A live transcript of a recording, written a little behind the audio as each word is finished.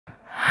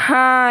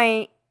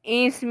Hi,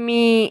 it's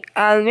me,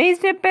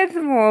 Elizabeth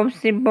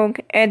Wolfsburg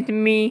at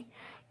me,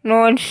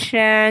 Lord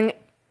Shang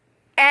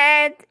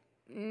at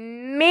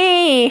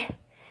me,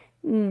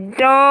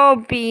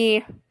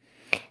 Dobby.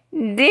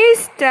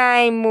 This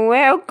time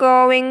we're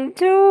going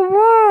to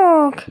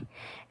work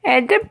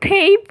at the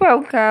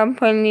paper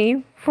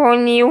company for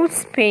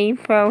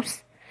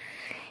newspapers.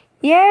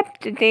 Yep,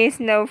 today's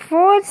the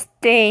fourth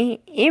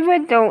day,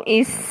 even though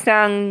it's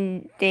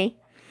Sunday.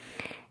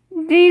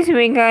 This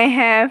week I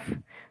have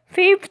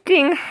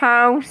 15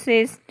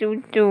 houses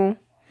to do.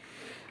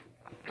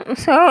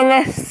 So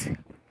let's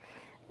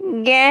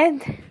get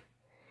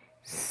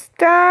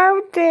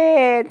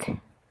started.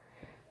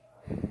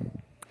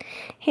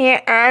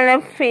 Here are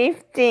the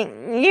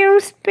 15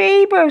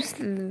 newspapers.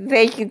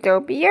 Thank you,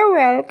 Toby. You're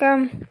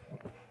welcome.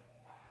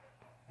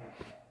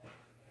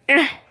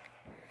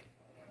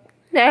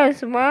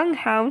 There's one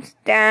house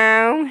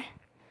down.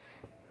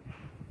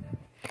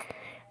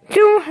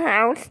 2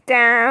 houses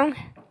down.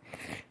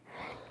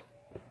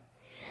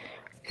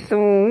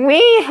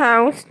 3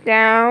 houses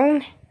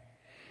down.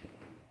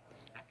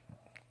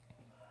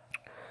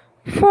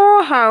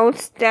 4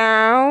 houses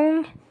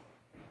down.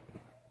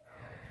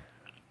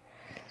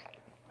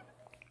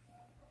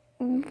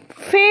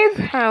 5th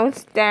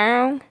house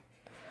down.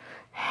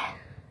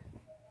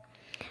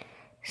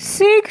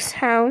 6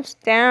 houses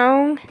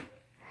down.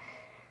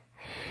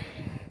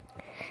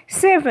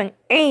 7,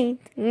 8,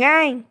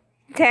 9,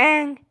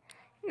 10,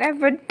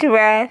 11,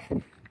 12.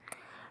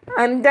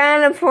 I'm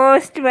done the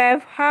first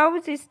 12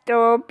 houses,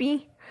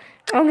 Dobby.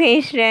 Okay,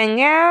 so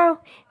now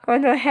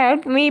gonna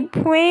help me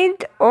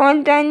print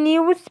on the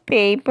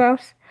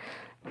newspapers.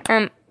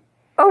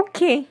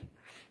 Okay.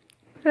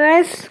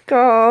 Let's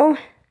go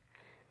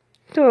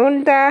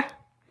to the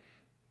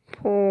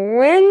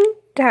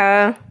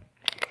printer.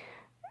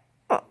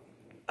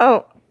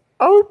 Oh,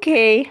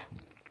 okay.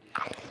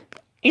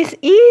 It's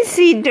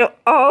easy to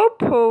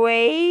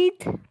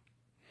operate.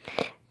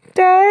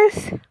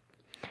 Just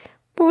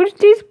push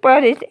this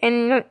button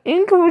and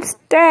into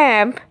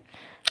step.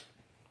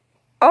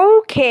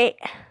 Okay.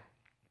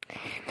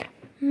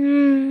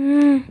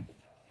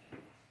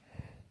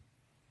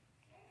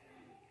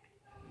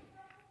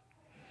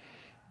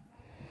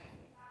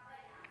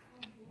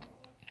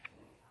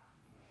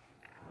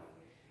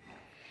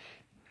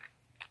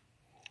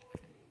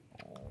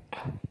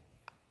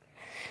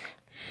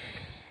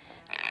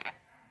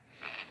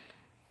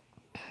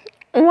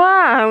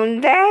 Wow,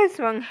 that's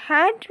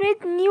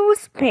 100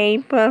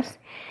 newspapers.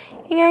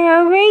 And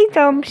a great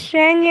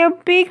option, a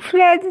big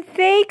flat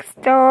six,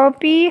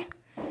 Dobby.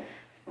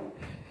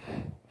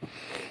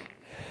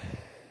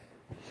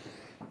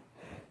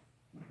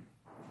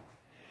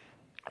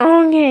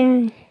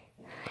 Okay,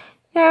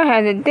 now I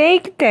have to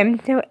take them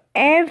to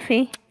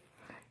every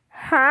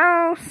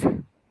house.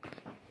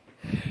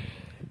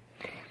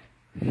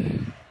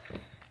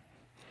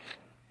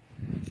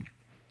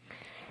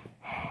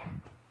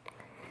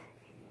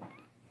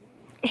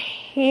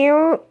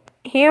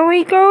 Here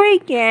we go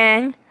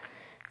again.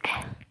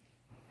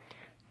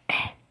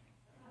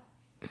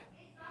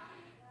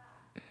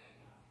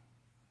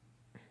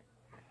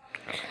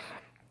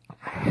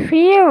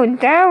 Phew,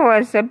 that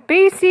was a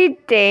busy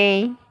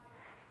day.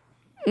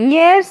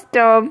 Yes,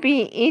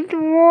 Dobby, it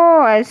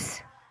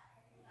was.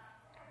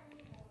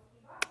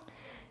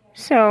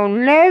 So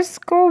let's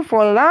go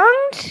for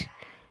lunch?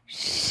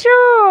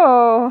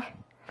 Sure.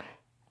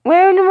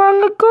 Where do you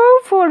want to go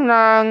for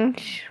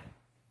lunch?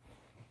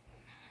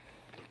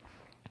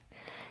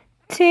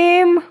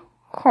 Tim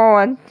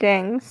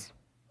Hortons.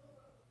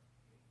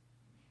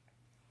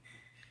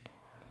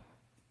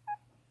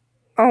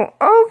 Oh,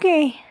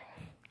 okay.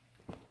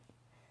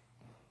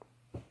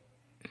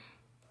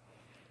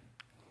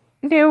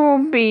 There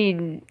will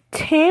be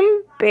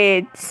 10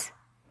 bits.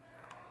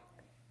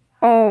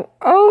 Oh,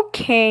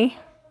 okay.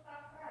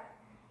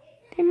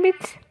 10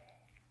 bits.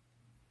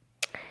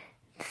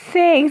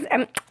 6.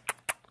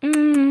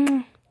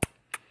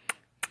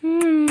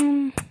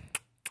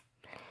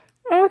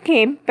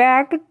 Okay,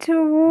 back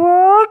to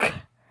work.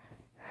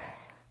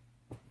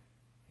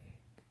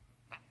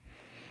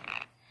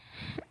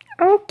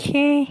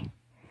 Okay.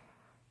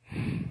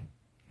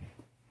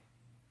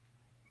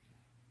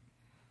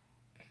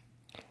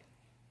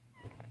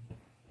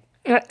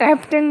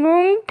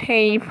 Afternoon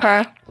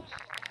paper.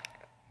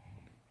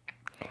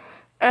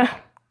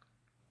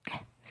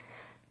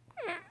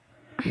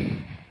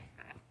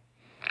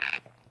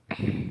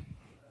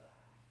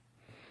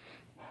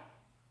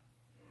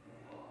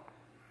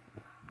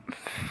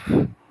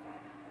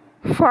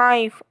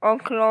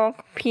 5:00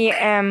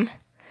 p.m.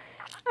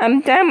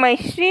 I'm done my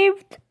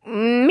shift.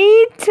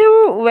 Me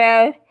too.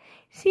 Well,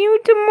 see you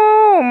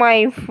tomorrow,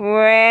 my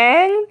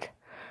friend.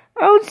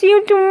 I'll see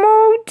you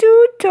tomorrow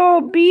too,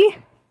 Toby.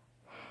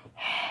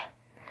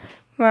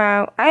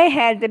 Wow, I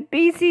had a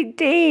busy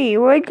day.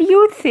 What do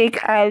you think,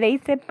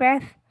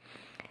 Elizabeth?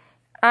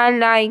 I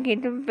like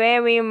it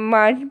very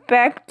much.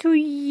 Back to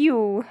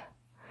you.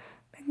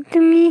 Back to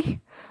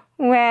me.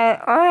 Well,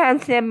 all I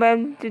have said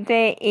about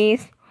today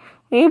is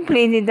We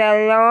printed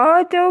a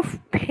lot of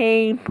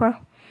paper.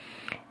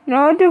 A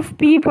lot of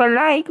people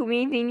like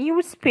reading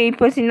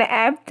newspapers in the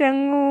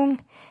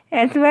afternoon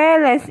as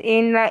well as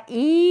in the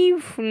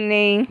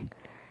evening.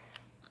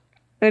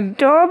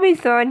 Dobby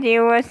thought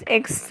it was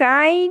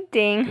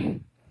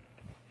exciting.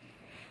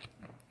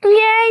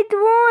 Yeah, it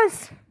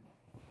was.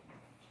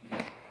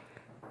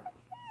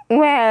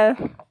 Well,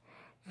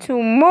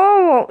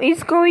 tomorrow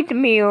it's going to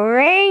be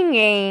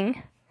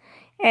raining,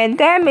 and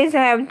that means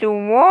I have to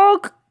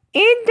walk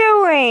in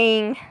the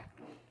rain.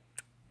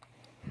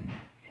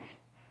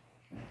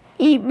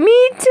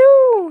 Me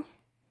too.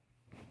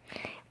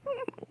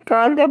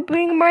 Gotta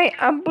bring my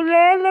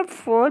umbrella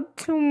for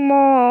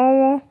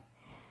tomorrow.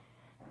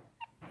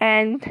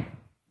 And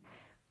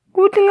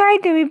good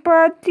night,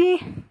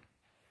 everybody.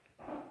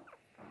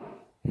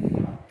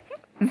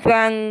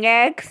 The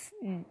next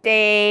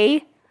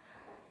day,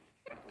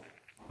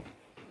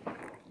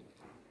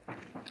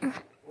 good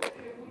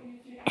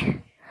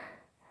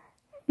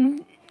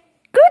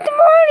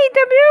morning,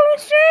 W.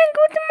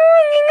 Good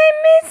morning, I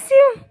miss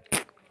you.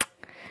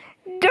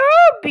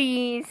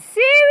 Dobby,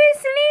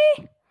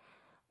 seriously?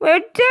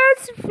 We're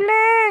just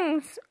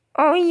friends.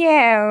 Oh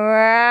yeah,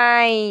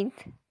 right.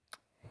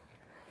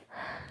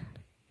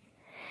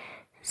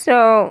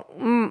 So,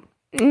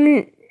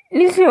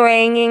 it's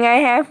raining. I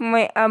have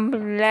my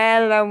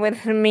umbrella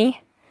with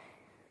me.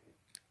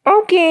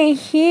 Okay,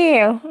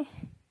 here.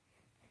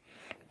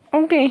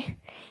 Okay,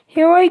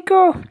 here I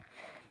go.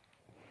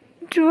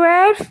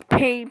 Draft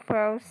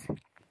papers.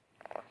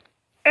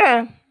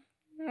 1,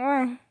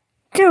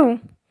 2,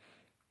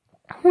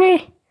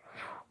 3,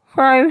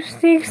 5,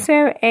 6,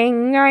 7, 8,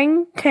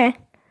 9, 10.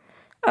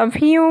 A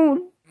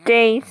few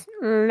days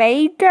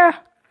later.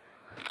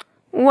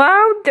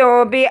 Wow,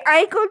 Dobby,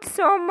 I got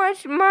so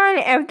much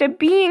money after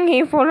being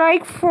here for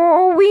like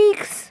 4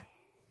 weeks.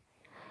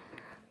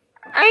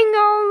 I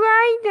know,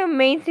 right,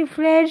 Amazing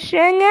Flash,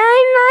 and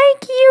I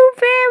like you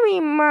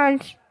very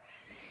much.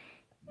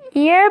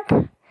 Yep,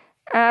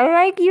 I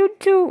like you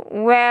too.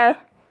 Well,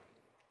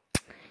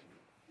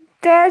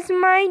 that's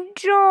my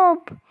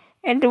job,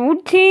 and the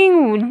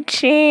routine will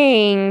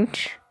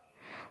change,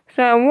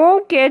 so I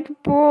won't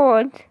get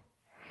bored.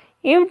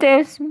 If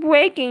there's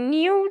breaking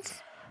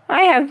news,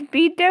 I have to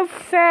be there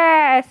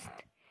fast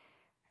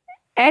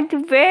and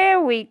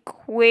very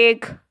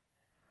quick.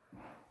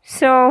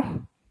 So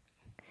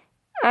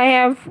I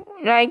have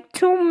like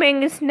 2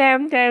 minutes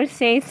left to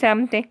say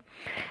something.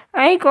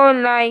 I got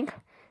like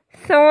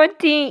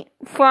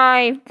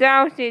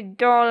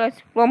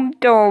 $35,000 from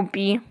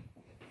Dobby.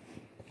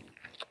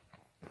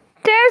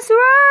 That's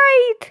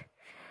right!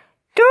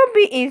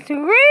 Dobby is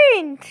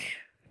rich.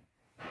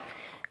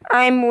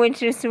 I'm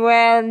rich as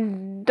well,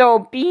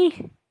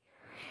 Dobby.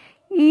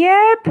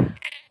 Yep.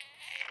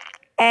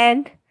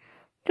 And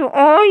to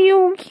all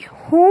you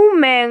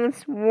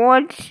humans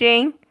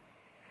watching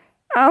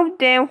out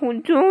there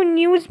who do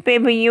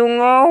newspaper, you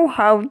know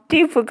how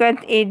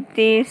difficult it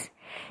is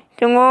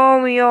to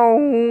know your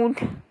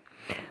route.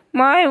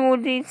 My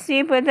route is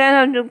simple. Then I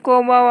have to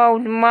go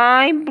about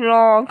my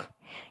blog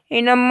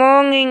in the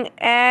morning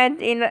and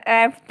in the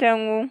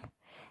afternoon.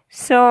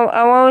 So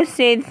I want to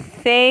say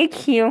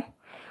thank you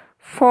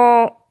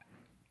for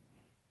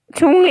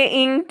tuning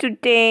in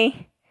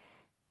today,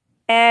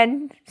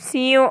 and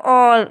see you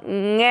all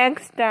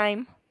next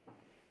time.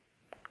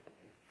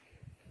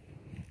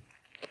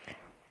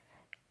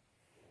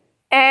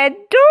 And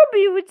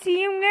Dobby will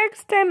see you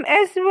next time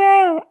as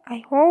well,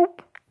 I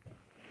hope.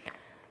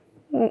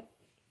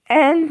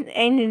 And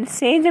I didn't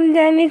say them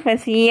Dennis,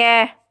 but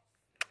yeah.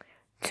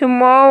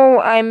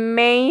 Tomorrow I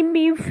may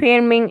be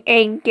filming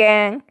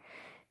again,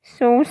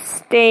 so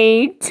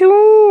stay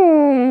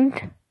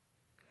tuned.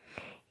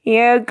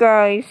 Yeah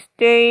guys,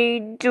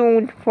 stay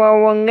tuned for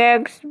our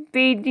next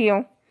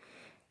video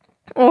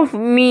of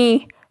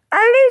me,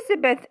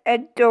 Elizabeth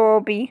and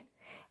Dobby.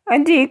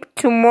 I think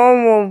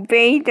tomorrow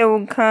Vader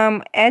will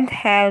come and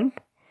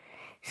help.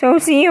 So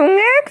see you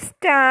next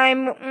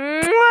time.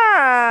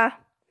 Mwah!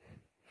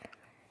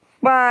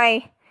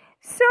 Bye.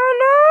 So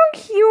long,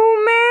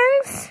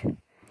 humans.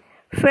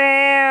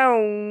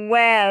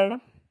 Farewell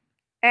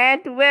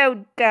and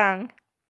well done.